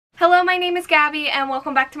Hello, my name is Gabby and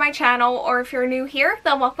welcome back to my channel, or if you're new here,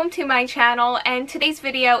 then welcome to my channel, and today's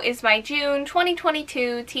video is my June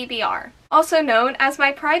 2022 TBR. Also known as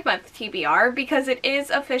my Pride Month TBR because it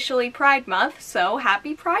is officially Pride Month, so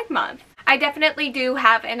happy Pride Month! I definitely do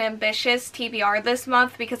have an ambitious TBR this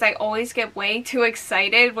month because I always get way too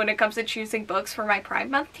excited when it comes to choosing books for my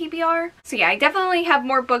Pride Month TBR. So yeah, I definitely have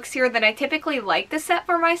more books here than I typically like to set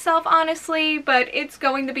for myself, honestly, but it's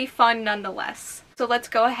going to be fun nonetheless. So let's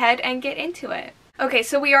go ahead and get into it. Okay,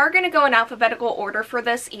 so we are going to go in alphabetical order for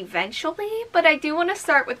this eventually, but I do want to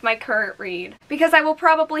start with my current read, because I will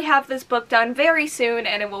probably have this book done very soon,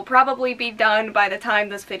 and it will probably be done by the time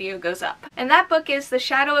this video goes up. And that book is The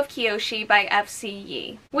Shadow of Kyoshi by F.C.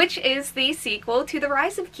 Yee, which is the sequel to The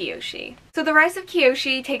Rise of Kyoshi. So The Rise of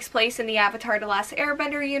Kyoshi takes place in the Avatar: The Last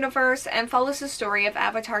Airbender universe and follows the story of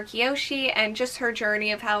Avatar Kyoshi and just her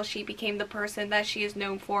journey of how she became the person that she is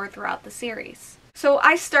known for throughout the series. So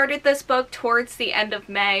I started this book towards the end of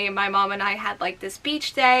May. My mom and I had like this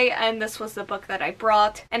beach day and this was the book that I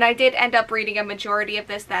brought, and I did end up reading a majority of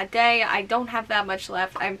this that day. I don't have that much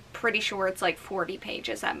left. I'm pretty sure it's like 40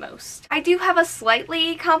 pages at most. I do have a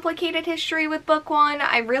slightly complicated history with book one.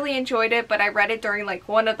 I really enjoyed it, but I read it during like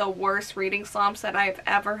one of the worst reading slumps that I've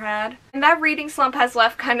ever had. And that reading slump has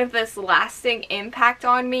left kind of this lasting impact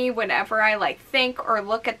on me whenever I like think or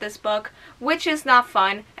look at this book, which is not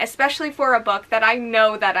fun, especially for a book that I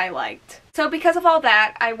know that I liked. So because of all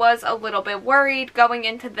that, I was a little bit worried going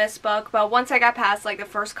into this book, but once I got past like the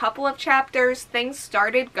first couple of chapters, things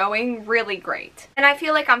started going really great. And I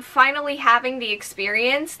feel like I'm finally having the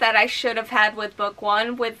experience that I should have had with book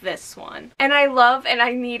one with this one. And I love and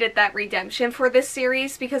I needed that redemption for this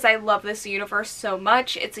series because I love this universe so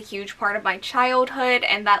much. It's a huge part of my childhood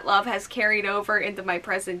and that love has carried over into my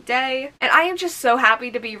present day. And I am just so happy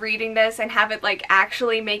to be reading this and have it like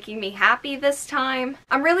actually making me happy this time.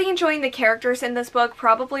 I'm really enjoying the characters in this book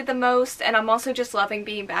probably the most, and I'm also just loving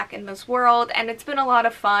being back in this world, and it's been a lot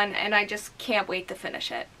of fun and I just can't wait to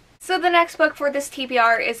finish it. So the next book for this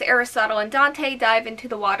TBR is Aristotle and Dante Dive into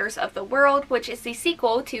the Waters of the World, which is the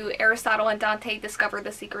sequel to Aristotle and Dante Discover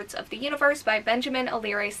the Secrets of the Universe by Benjamin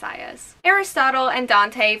Alire Sáenz. Aristotle and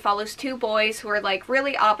Dante follows two boys who are like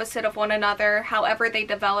really opposite of one another, however they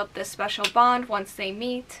develop this special bond once they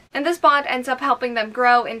meet. And this bond ends up helping them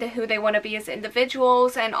grow into who they want to be as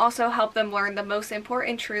individuals and also help them learn the most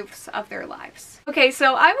important truths of their lives. Okay,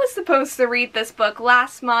 so I was supposed to read this book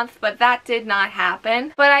last month, but that did not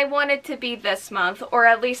happen. But I wanted to be this month, or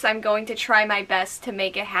at least I'm going to try my best to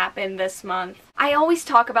make it happen this month. I always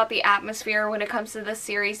talk about the atmosphere when it comes to this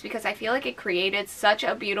series because I feel like it created such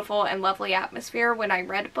a beautiful and lovely atmosphere when I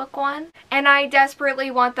read book one, and I desperately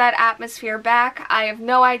want that atmosphere back. I have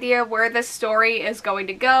no idea where this story is going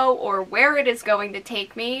to go or where it is going to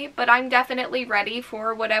take me, but I'm definitely ready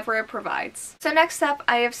for whatever it provides. So next up,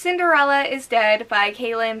 I have Cinderella is Dead by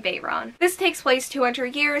Kalynn Bayron. This takes place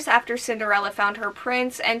 200 years after Cinderella found her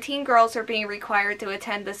prince, and teen girls are being required to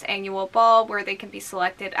attend this annual ball where they can be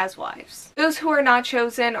selected as wives. Those who are not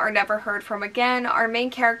chosen or never heard from again, our main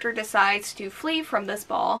character decides to flee from this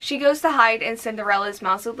ball. She goes to hide in Cinderella's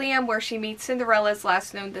mausoleum where she meets Cinderella's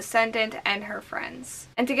last known descendant and her friends.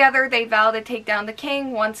 And together they vow to take down the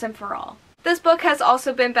king once and for all. This book has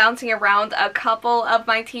also been bouncing around a couple of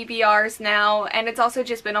my TBRs now, and it's also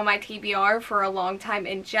just been on my TBR for a long time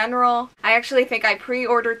in general. I actually think I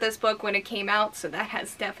pre-ordered this book when it came out, so that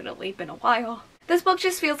has definitely been a while. This book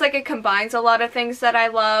just feels like it combines a lot of things that I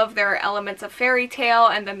love. There are elements of fairy tale,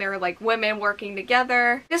 and then there are like women working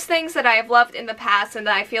together. Just things that I have loved in the past and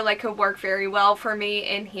that I feel like could work very well for me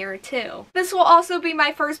in here too. This will also be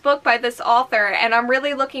my first book by this author, and I'm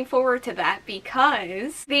really looking forward to that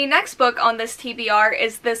because the next book on this TBR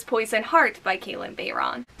is This Poison Heart by Kalynn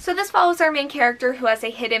Bayron. So this follows our main character who has a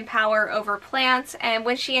hidden power over plants, and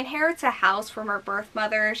when she inherits a house from her birth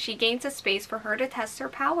mother, she gains a space for her to test her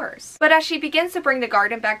powers. But as she begins to bring the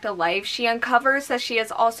garden back to life, she uncovers that she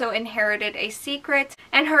has also inherited a secret,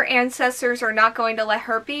 and her ancestors are not going to let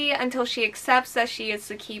her be until she accepts that she is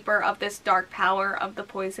the keeper of this dark power of the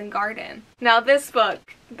poison garden. Now this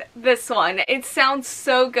book, this one, it sounds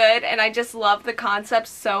so good, and I just love the concept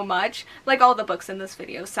so much. Like all the books in this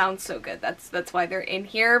video sound so good, that's why they're in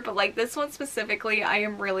here, but like this one specifically I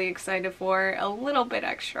am really excited for a little bit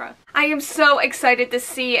extra. I am so excited to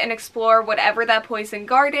see and explore whatever that poison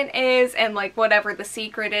garden is and like whatever the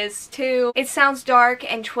secret is too. It sounds dark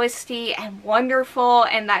and twisty and wonderful,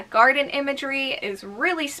 and that garden imagery is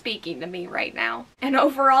really speaking to me right now. And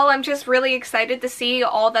overall I'm just really excited to see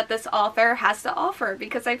all that this author has to offer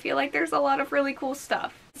because I feel like there's a lot of really cool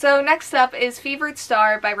stuff. So next up is Fevered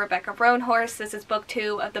Star by Rebecca Roanhorse. This is book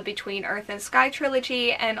 2 of the Between Earth and Sky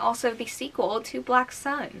trilogy and also the sequel to Black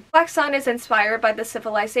Sun. Black Sun is inspired by the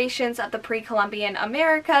civilizations of the pre-Columbian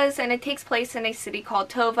Americas, and it takes place in a city called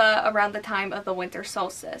Tova around the time of the winter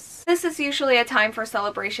solstice. This is usually a time for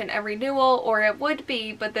celebration and renewal, or it would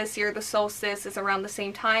be, but this year the solstice is around the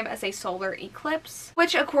same time as a solar eclipse,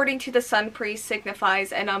 which according to the Sun Priest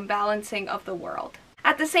signifies an unbalancing of the world.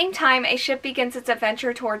 At the same time, a ship begins its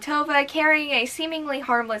adventure toward Tova carrying a seemingly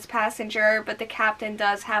harmless passenger, but the captain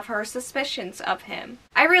does have her suspicions of him.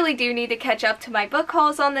 I really do need to catch up to my book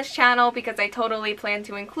hauls on this channel because I totally plan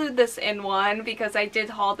to include this in one because I did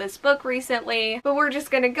haul this book recently, but we're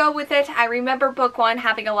just gonna go with it. I remember book 1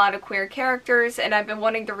 having a lot of queer characters and I've been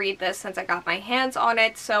wanting to read this since I got my hands on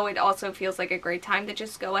it, so it also feels like a great time to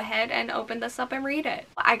just go ahead and open this up and read it.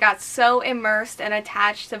 I got so immersed and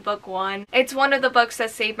attached to book 1. It's one of the books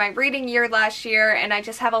that saved my reading year last year, and I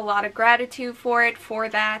just have a lot of gratitude for it for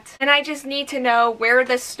that. And I just need to know where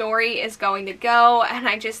this story is going to go, and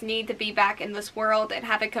I just need to be back in this world and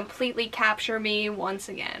have it completely capture me once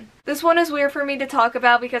again. This one is weird for me to talk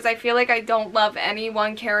about because I feel like I don't love any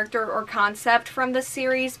one character or concept from this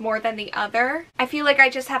series more than the other. I feel like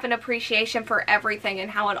I just have an appreciation for everything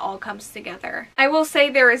and how it all comes together. I will say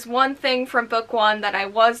there is one thing from book 1 that I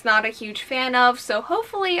was not a huge fan of, so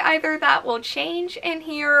hopefully either that will change in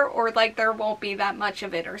here or like there won't be that much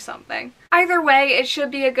of it or something. Either way, it should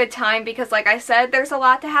be a good time because like I said, there's a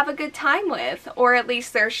lot to have a good time with, or at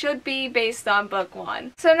least there should be based on book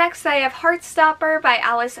 1. So next I have Heartstopper by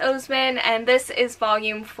Alice Oseman, and this is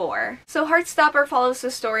volume 4. So Heartstopper follows the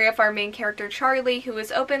story of our main character Charlie, who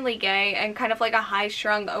is openly gay and kind of like a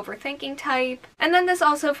high-strung overthinking type. And then this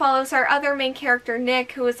also follows our other main character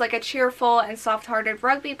Nick, who is like a cheerful and soft-hearted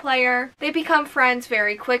rugby player. They become friends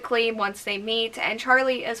very quickly once they meet, and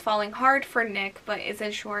Charlie is falling hard for Nick but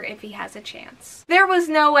isn't sure if he has a chance. There was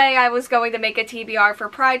no way I was going to make a TBR for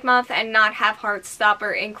Pride Month and not have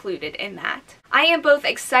Heartstopper included in that. I am both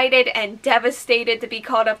excited and devastated to be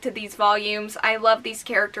caught up to these volumes. I love these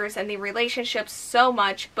characters and the relationships so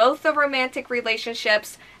much, both the romantic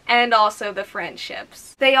relationships and also the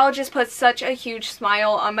friendships. They all just put such a huge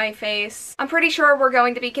smile on my face. I'm pretty sure we're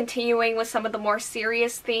going to be continuing with some of the more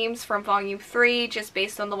serious themes from volume 3 just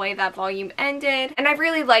based on the way that volume ended, and I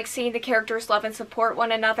really like seeing the characters love and support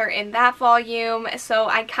one another in that volume, so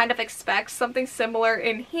I kind of expect something similar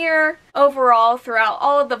in here. Overall, throughout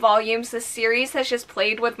all of the volumes, this series has just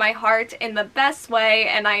played with my heart in the best way,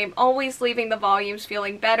 and I am always leaving the volumes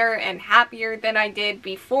feeling better and happier than I did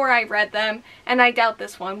before I read them, and I doubt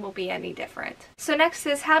this one will be any different. So next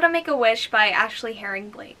is How to Make a Wish by Ashley Herring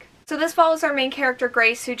Blake. So this follows our main character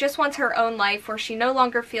Grace, who just wants her own life where she no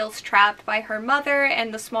longer feels trapped by her mother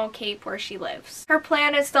and the small cape where she lives. Her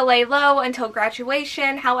plan is to lay low until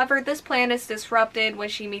graduation, however this plan is disrupted when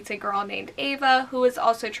she meets a girl named Ava who is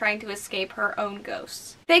also trying to escape her own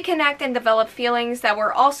ghosts. They connect and develop feelings that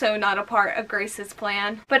were also not a part of Grace's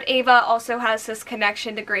plan, but Ava also has this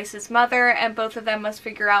connection to Grace's mother, and both of them must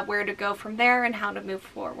figure out where to go from there and how to move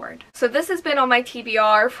forward. So this has been on my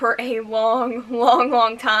TBR for a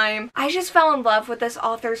long time. I just fell in love with this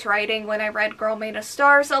author's writing when I read Girl Made of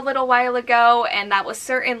Stars a little while ago, and that was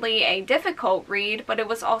certainly a difficult read, but it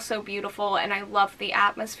was also beautiful and I loved the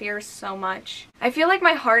atmosphere so much. I feel like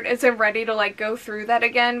my heart isn't ready to like go through that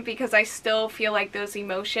again because I still feel like those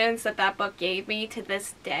emotions that book gave me to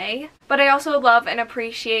this day. But I also love and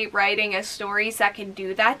appreciate writing as stories that can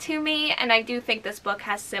do that to me, and I do think this book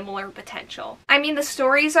has similar potential. I mean, the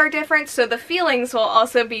stories are different, so the feelings will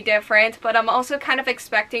also be different, but I'm also kind of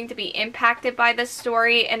expecting to be impacted by this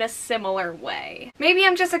story in a similar way. Maybe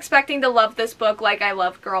I'm just expecting to love this book like I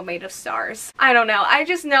love Girl Made of Stars. I don't know. I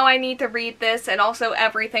just know I need to read this and also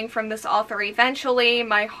everything from this author eventually.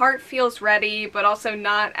 My heart feels ready, but also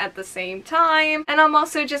not at the same time, and I'm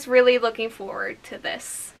also just really looking forward to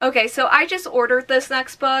this. Okay, so I just ordered this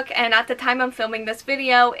next book, and at the time I'm filming this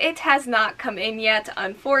video, it has not come in yet,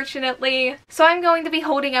 unfortunately. So I'm going to be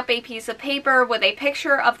holding up a piece of paper with a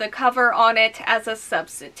picture of the cover on it as a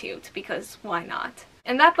substitute, because why not?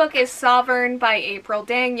 And that book is Sovereign by April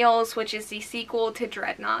Daniels, which is the sequel to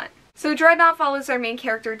Dreadnought. So Dreadnought follows our main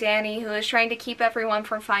character Danny, who is trying to keep everyone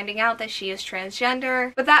from finding out that she is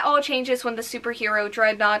transgender, but that all changes when the superhero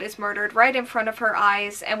Dreadnought is murdered right in front of her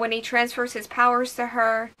eyes, and when he transfers his powers to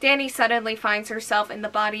her, Danny suddenly finds herself in the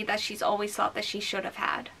body that she's always thought that she should have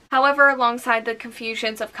had. However, alongside the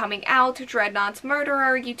confusions of coming out, Dreadnought's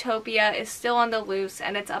murderer, Utopia, is still on the loose,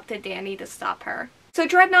 and it's up to Danny to stop her. So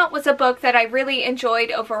Dreadnought was a book that I really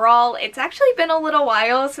enjoyed overall. It's actually been a little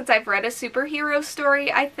while since I've read a superhero story,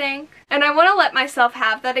 I think. And I want to let myself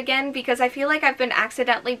have that again because I feel like I've been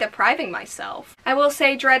accidentally depriving myself. I will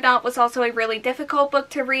say Dreadnought was also a really difficult book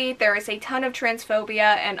to read. There is a ton of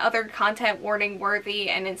transphobia and other content warning worthy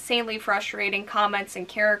and insanely frustrating comments and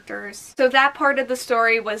characters. So that part of the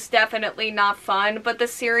story was definitely not fun, but the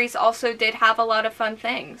series also did have a lot of fun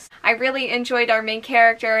things. I really enjoyed our main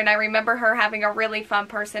character, and I remember her having a really fun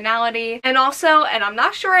personality. And also, and I'm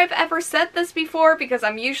not sure I've ever said this before because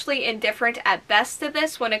I'm usually indifferent at best to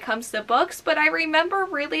this when it comes to books, but I remember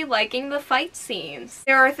really liking the fight scenes.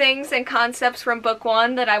 There are things and concepts from book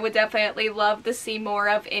 1 that I would definitely love to see more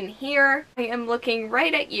of in here. I am looking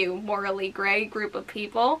right at you, morally gray group of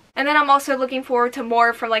people. And then I'm also looking forward to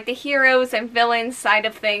more from like the heroes and villains side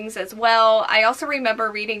of things as well. I also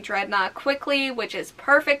remember reading Dreadnought quickly, which is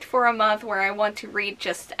perfect for a month where I want to read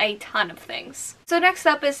just a ton of things. So next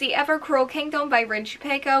up is The Ever Cruel Kingdom by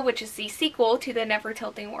Chupeco, which is the sequel to The Never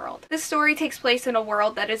Tilting World. This story takes place in a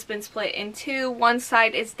world that has been split in two. One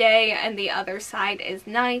side is day and the other side is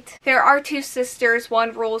night. There are two sisters,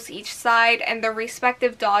 one rules each side, and their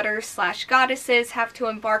respective daughters/goddesses have to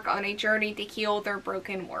embark on a journey to heal their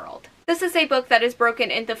broken world. This is a book that is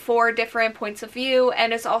broken into 4 different points of view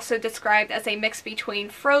and is also described as a mix between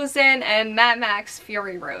Frozen and Mad Max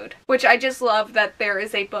Fury Road, which I just love that there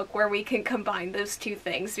is a book where we can combine those two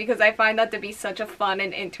things because I find that to be such a fun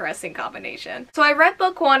and interesting combination. So I read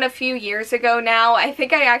book 1 a few years ago now. I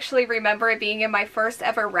think I actually remember it being in my first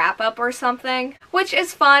ever wrap-up or something, which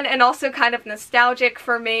is fun and also kind of nostalgic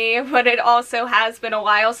for me, but it also has been a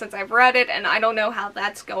while since I've read it and I don't know how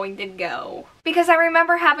that's going to go. Because I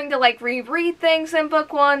remember having to like reread things in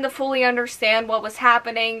book 1 to fully understand what was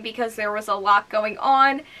happening because there was a lot going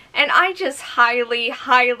on, and I just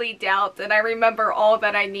highly doubt that I remember all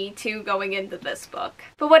that I need to going into this book.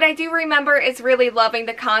 But what I do remember is really loving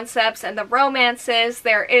the concepts and the romances.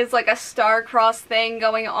 There is like a star-crossed thing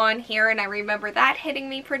going on here, and I remember that hitting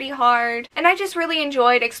me pretty hard. And I just really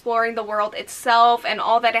enjoyed exploring the world itself and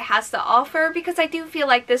all that it has to offer because I do feel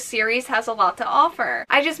like this series has a lot to offer.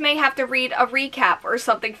 I just may have to read a recap or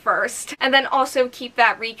something first, and then also keep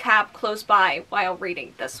that recap close by while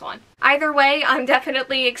reading this one. Either way, I'm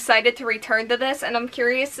definitely excited to return to this, and I'm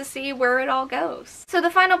curious to see where it all goes. So the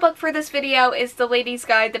final book for this video is The Lady's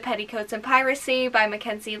Guide to Petticoats and Piracy by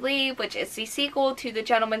Mackenzi, which is the sequel to The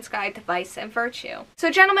Gentleman's Guide to Vice and Virtue. So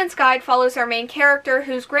Gentleman's Guide follows our main character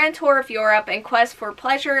whose grand tour of Europe and quest for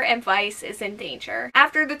pleasure and vice is in danger.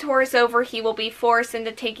 After the tour is over, he will be forced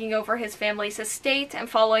into taking over his family's estate and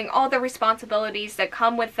following all the responsibilities that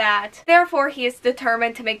come with that. Therefore, he is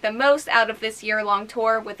determined to make the most out of this year-long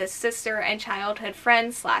tour with his sister and childhood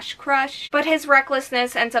friend/crush, but his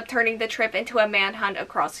recklessness ends up turning the trip into a manhunt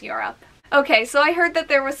across Europe. Okay, so I heard that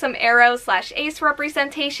there was some arrow/ace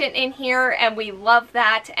representation in here, and we love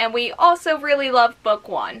that, and we also really love book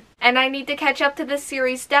 1. And I need to catch up to this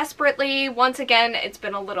series desperately. Once again, it's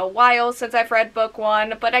been a little while since I've read book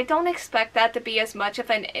 1, but I don't expect that to be as much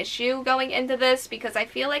of an issue going into this because I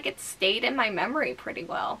feel like it stayed in my memory pretty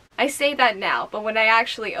well. I say that now, but when I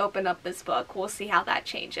actually open up this book, we'll see how that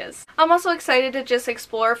changes. I'm also excited to just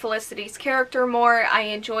explore Felicity's character more. I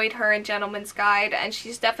enjoyed her in Gentleman's Guide, and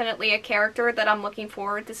she's definitely a character that I'm looking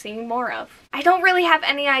forward to seeing more of. I don't really have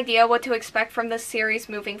any idea what to expect from this series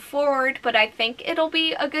moving forward, but I think it'll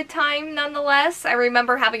be a good time nonetheless. I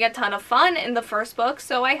remember having a ton of fun in the first book,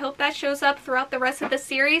 so I hope that shows up throughout the rest of the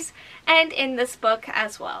series and in this book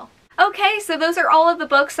as well. Okay, so those are all of the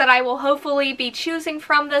books that I will hopefully be choosing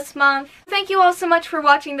from this month. Thank you all so much for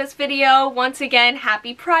watching this video. Once again,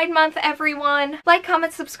 happy Pride Month, everyone. Like,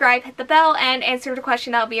 comment, subscribe, hit the bell, and answer the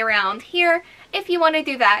question that'll be around here if you want to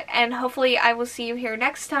do that. And hopefully I will see you here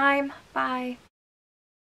next time. Bye.